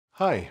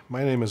Hi,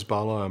 my name is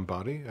Bala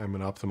Ambati. I'm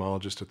an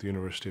ophthalmologist at the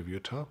University of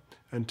Utah,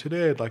 and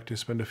today I'd like to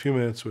spend a few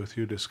minutes with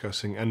you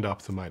discussing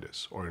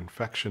endophthalmitis, or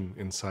infection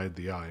inside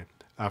the eye,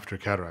 after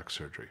cataract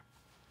surgery.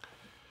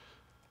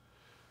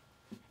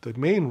 The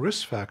main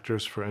risk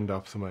factors for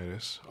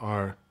endophthalmitis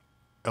are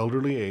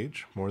elderly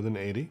age, more than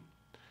 80,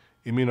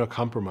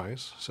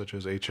 immunocompromise, such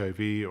as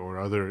HIV or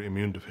other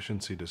immune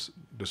deficiency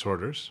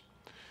disorders,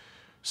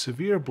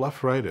 severe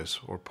blepharitis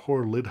or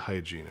poor lid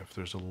hygiene, if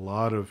there's a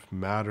lot of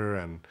matter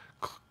and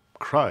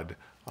crud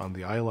on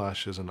the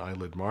eyelashes and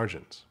eyelid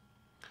margins.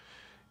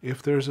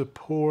 If there's a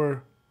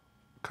poor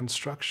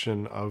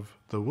construction of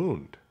the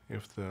wound,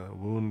 if the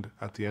wound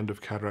at the end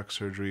of cataract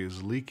surgery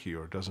is leaky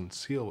or doesn't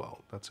seal well,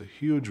 that's a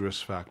huge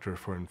risk factor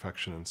for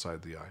infection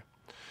inside the eye.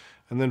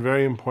 And then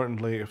very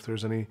importantly, if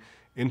there's any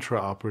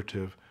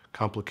intraoperative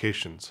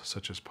complications,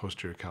 such as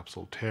posterior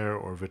capsule tear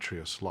or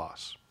vitreous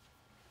loss.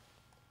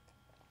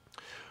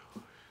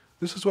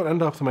 This is what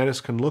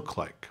endophthalmitis can look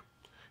like.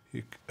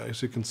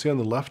 As you can see on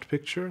the left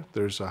picture,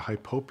 there's a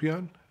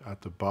hypopyon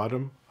at the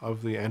bottom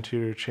of the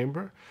anterior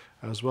chamber,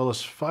 as well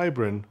as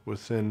fibrin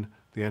within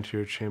the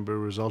anterior chamber,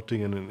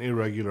 resulting in an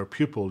irregular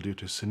pupil due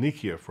to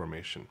synechia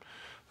formation.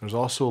 There's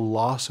also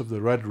loss of the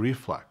red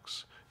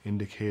reflex,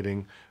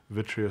 indicating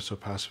vitreous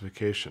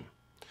opacification.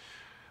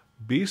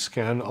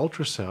 B-scan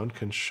ultrasound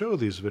can show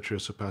these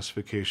vitreous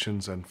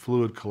opacifications and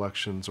fluid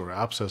collections or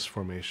abscess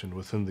formation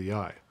within the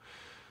eye.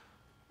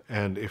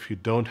 And if you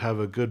don't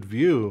have a good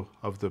view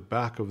of the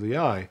back of the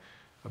eye,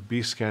 a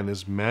B-scan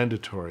is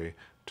mandatory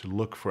to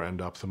look for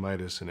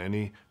endophthalmitis in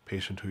any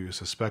patient who you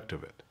suspect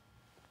of it.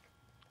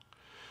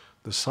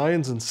 The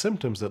signs and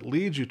symptoms that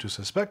lead you to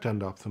suspect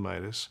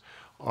endophthalmitis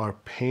are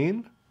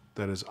pain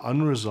that is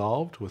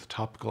unresolved with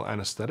topical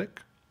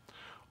anesthetic,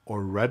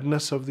 or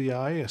redness of the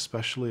eye,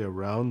 especially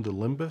around the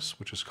limbus,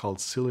 which is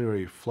called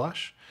ciliary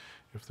flush.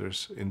 If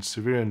there's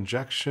severe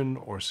injection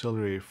or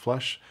ciliary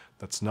flush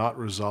that's not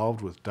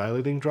resolved with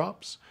dilating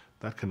drops,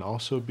 that can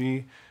also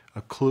be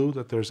a clue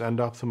that there's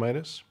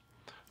endophthalmitis.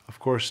 Of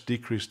course,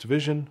 decreased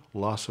vision,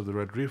 loss of the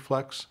red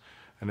reflex,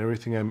 and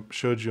everything I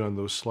showed you on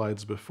those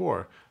slides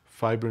before,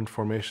 fibrin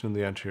formation in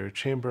the anterior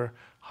chamber,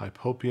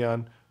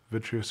 hypopyon,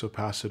 vitreous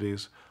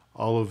opacities,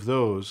 all of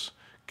those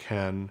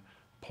can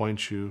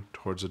point you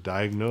towards a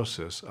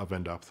diagnosis of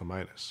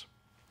endophthalmitis.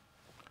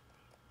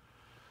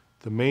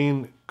 The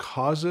main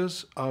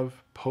causes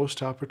of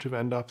postoperative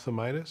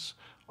endophthalmitis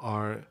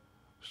are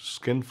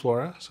skin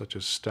flora, such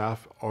as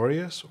Staph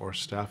aureus or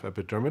Staph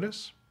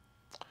epidermidis.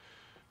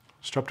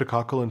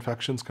 Streptococcal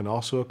infections can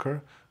also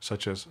occur,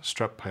 such as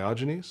Strep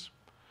pyogenes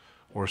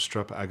or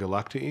Strep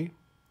agalactiae.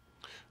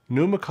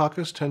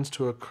 Pneumococcus tends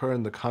to occur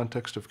in the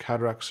context of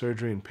cataract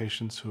surgery in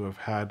patients who have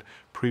had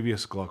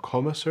previous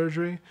glaucoma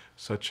surgery,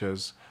 such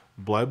as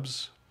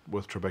blebs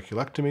with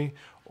trabeculectomy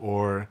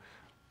or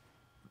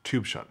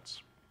tube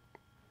shunts.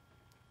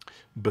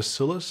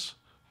 Bacillus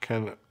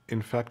can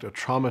infect a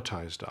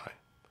traumatized eye,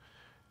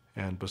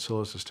 and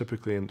bacillus is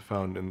typically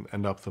found in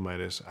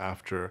endophthalmitis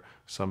after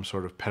some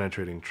sort of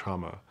penetrating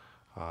trauma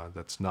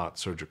that's not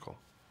surgical.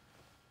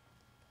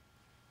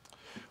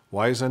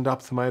 Why is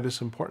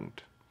endophthalmitis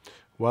important?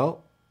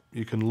 Well,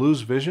 you can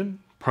lose vision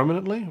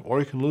permanently, or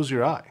you can lose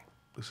your eye.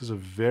 This is a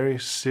very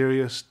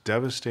serious,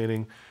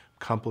 devastating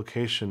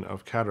complication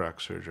of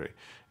cataract surgery.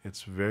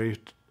 It's very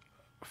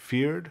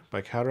feared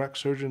by cataract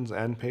surgeons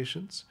and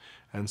patients,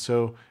 and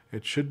so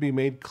it should be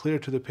made clear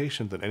to the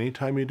patient that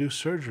anytime you do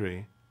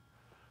surgery,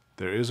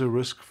 there is a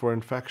risk for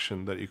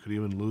infection that you could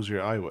even lose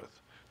your eye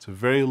with. It's a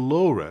very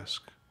low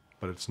risk,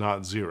 but it's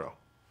not zero.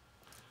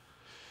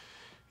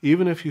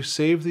 Even if you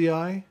save the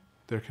eye,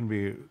 there can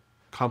be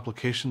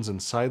complications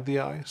inside the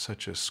eye,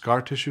 such as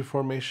scar tissue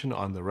formation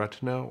on the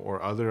retina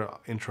or other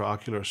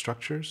intraocular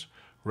structures,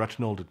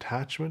 retinal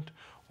detachment,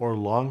 or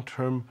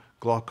long-term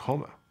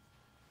glaucoma.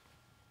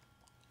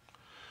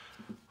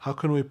 How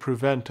can we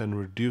prevent and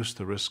reduce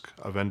the risk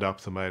of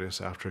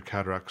endophthalmitis after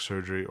cataract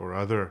surgery or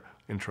other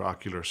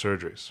intraocular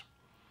surgeries?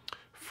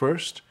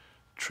 First,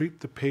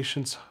 treat the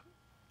patient's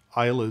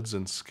eyelids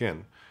and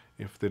skin.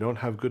 If they don't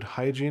have good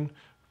hygiene,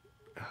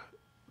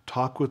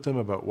 talk with them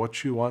about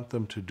what you want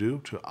them to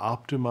do to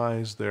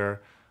optimize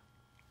their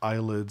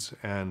eyelids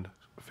and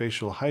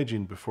facial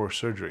hygiene before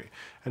surgery.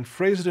 And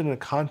phrase it in a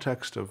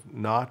context of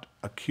not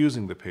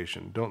accusing the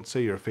patient. Don't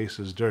say your face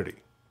is dirty.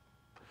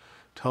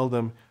 Tell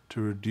them to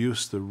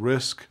reduce the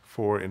risk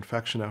for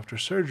infection after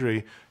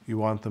surgery, you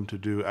want them to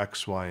do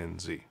X, Y,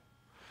 and Z.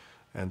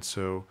 And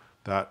so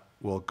that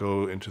will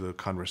go into the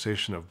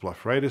conversation of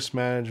blepharitis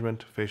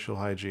management, facial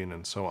hygiene,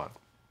 and so on.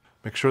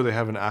 Make sure they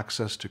have an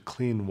access to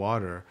clean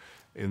water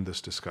in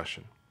this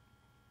discussion.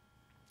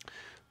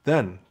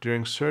 Then,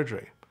 during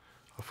surgery,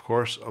 of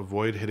course,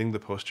 avoid hitting the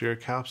posterior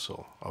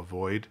capsule,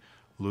 avoid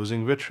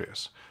losing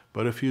vitreous.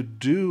 But if you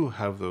do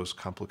have those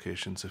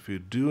complications, if you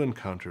do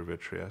encounter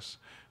vitreous,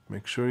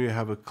 make sure you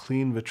have a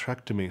clean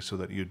vitrectomy so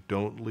that you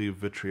don't leave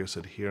vitreous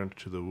adherent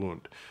to the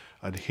wound.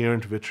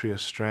 Adherent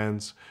vitreous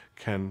strands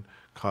can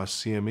cause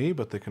CME,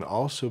 but they can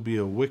also be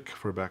a wick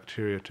for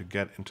bacteria to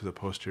get into the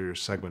posterior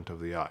segment of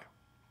the eye.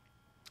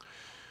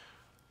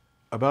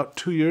 About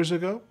 2 years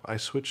ago, I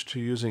switched to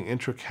using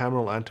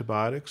intracameral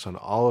antibiotics on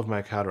all of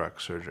my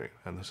cataract surgery,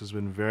 and this has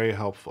been very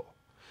helpful.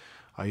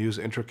 I use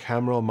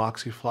intracameral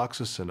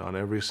moxifloxacin on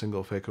every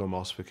single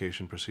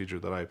phacoemulsification procedure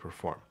that I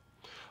perform.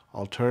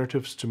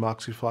 Alternatives to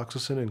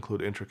moxifloxacin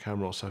include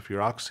intracameral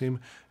cefuroxime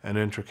and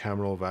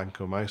intracameral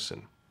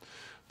vancomycin.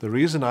 The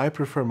reason I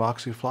prefer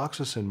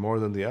moxifloxacin more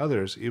than the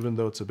others, even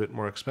though it's a bit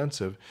more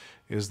expensive,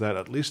 is that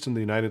at least in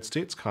the United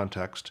States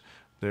context,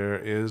 there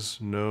is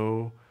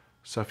no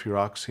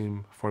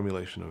cefuroxime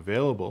formulation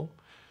available.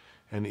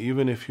 And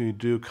even if you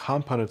do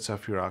compounded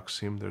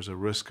cefuroxime, there's a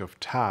risk of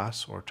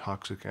TAS, or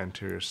toxic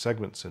anterior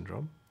segment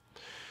syndrome.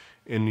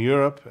 In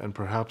Europe, and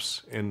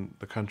perhaps in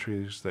the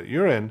countries that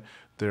you're in,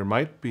 there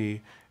might be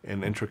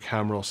an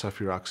intracameral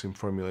cefuroxime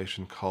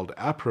formulation called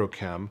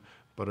Aprocam,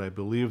 but I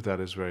believe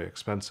that is very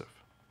expensive.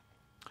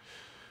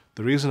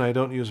 The reason I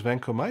don't use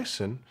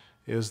vancomycin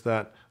is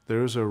that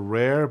there is a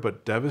rare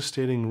but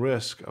devastating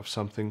risk of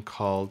something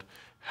called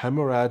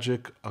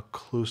hemorrhagic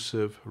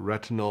occlusive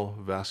retinal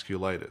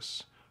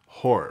vasculitis,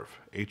 HORV,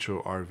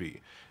 H-O-R-V.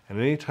 And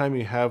anytime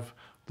you have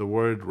the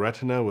word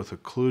retina with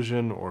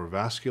occlusion or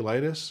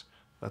vasculitis,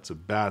 that's a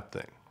bad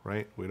thing,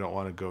 right? We don't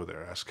want to go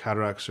there. As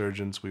cataract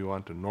surgeons, we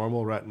want a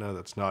normal retina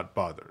that's not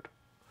bothered.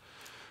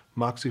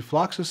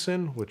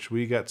 Moxifloxacin, which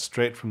we get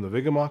straight from the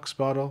Vigamox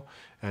bottle,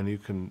 and you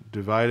can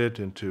divide it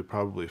into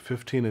probably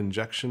 15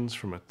 injections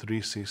from a 3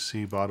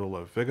 cc bottle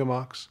of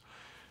Vigamox,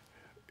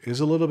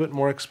 is a little bit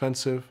more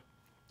expensive,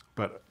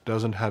 but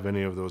doesn't have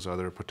any of those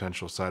other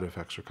potential side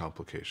effects or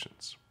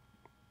complications.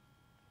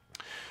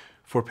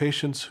 For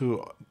patients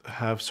who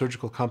have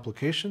surgical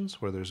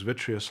complications where there's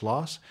vitreous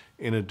loss,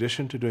 in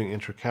addition to doing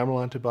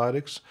intracameral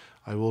antibiotics,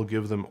 I will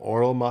give them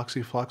oral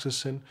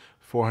moxifloxacin,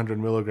 400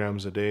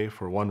 milligrams a day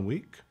for 1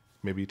 week,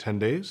 maybe 10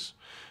 days,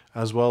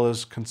 as well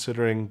as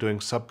considering doing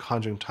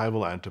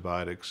subconjunctival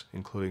antibiotics,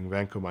 including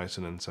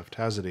vancomycin and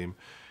ceftazidime,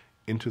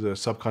 into the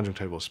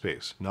subconjunctival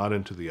space, not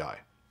into the eye.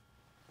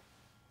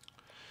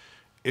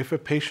 If a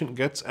patient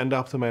gets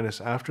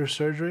endophthalmitis after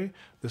surgery,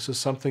 this is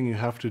something you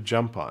have to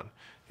jump on.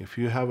 If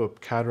you have a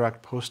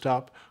cataract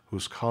post-op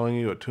who's calling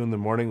you at 2 in the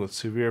morning with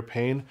severe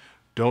pain,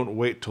 don't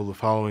wait till the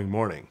following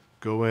morning.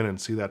 Go in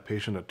and see that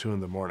patient at 2 in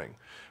the morning,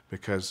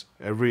 because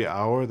every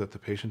hour that the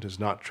patient is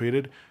not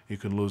treated, you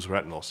can lose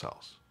retinal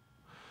cells.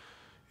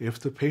 If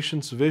the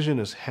patient's vision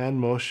is hand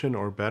motion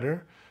or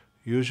better,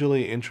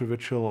 usually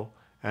intravitreal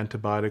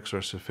antibiotics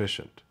are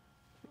sufficient.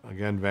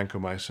 Again,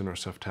 vancomycin or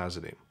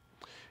ceftazidime.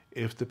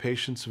 If the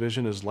patient's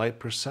vision is light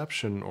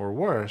perception or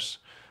worse,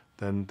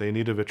 then they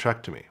need a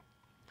vitrectomy.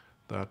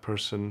 That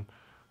person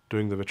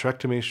doing the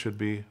vitrectomy should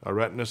be a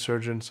retina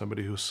surgeon,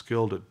 somebody who's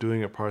skilled at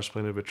doing a pars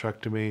plana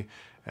vitrectomy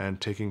and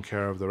taking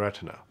care of the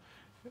retina.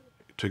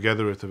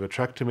 Together with the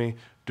vitrectomy,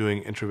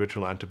 doing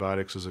intravitreal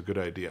antibiotics is a good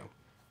idea.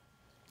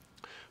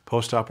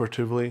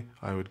 Postoperatively,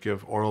 I would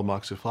give oral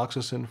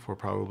moxifloxacin for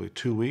probably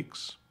 2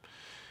 weeks.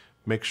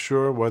 Make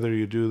sure whether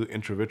you do the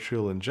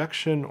intravitreal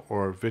injection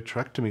or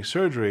vitrectomy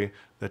surgery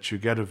that you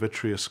get a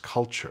vitreous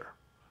culture.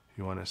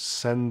 You want to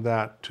send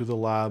that to the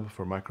lab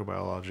for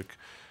microbiologic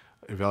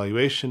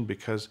evaluation,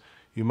 because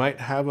you might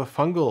have a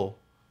fungal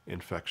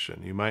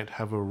infection, you might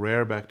have a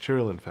rare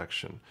bacterial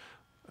infection,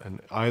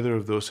 and either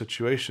of those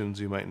situations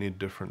you might need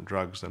different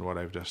drugs than what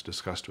I've just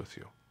discussed with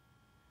you.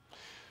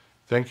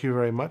 Thank you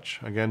very much.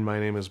 Again, my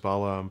name is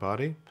Bala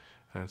Ambati,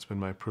 and it's been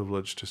my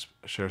privilege to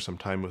share some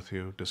time with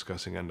you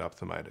discussing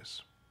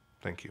endophthalmitis.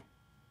 Thank you.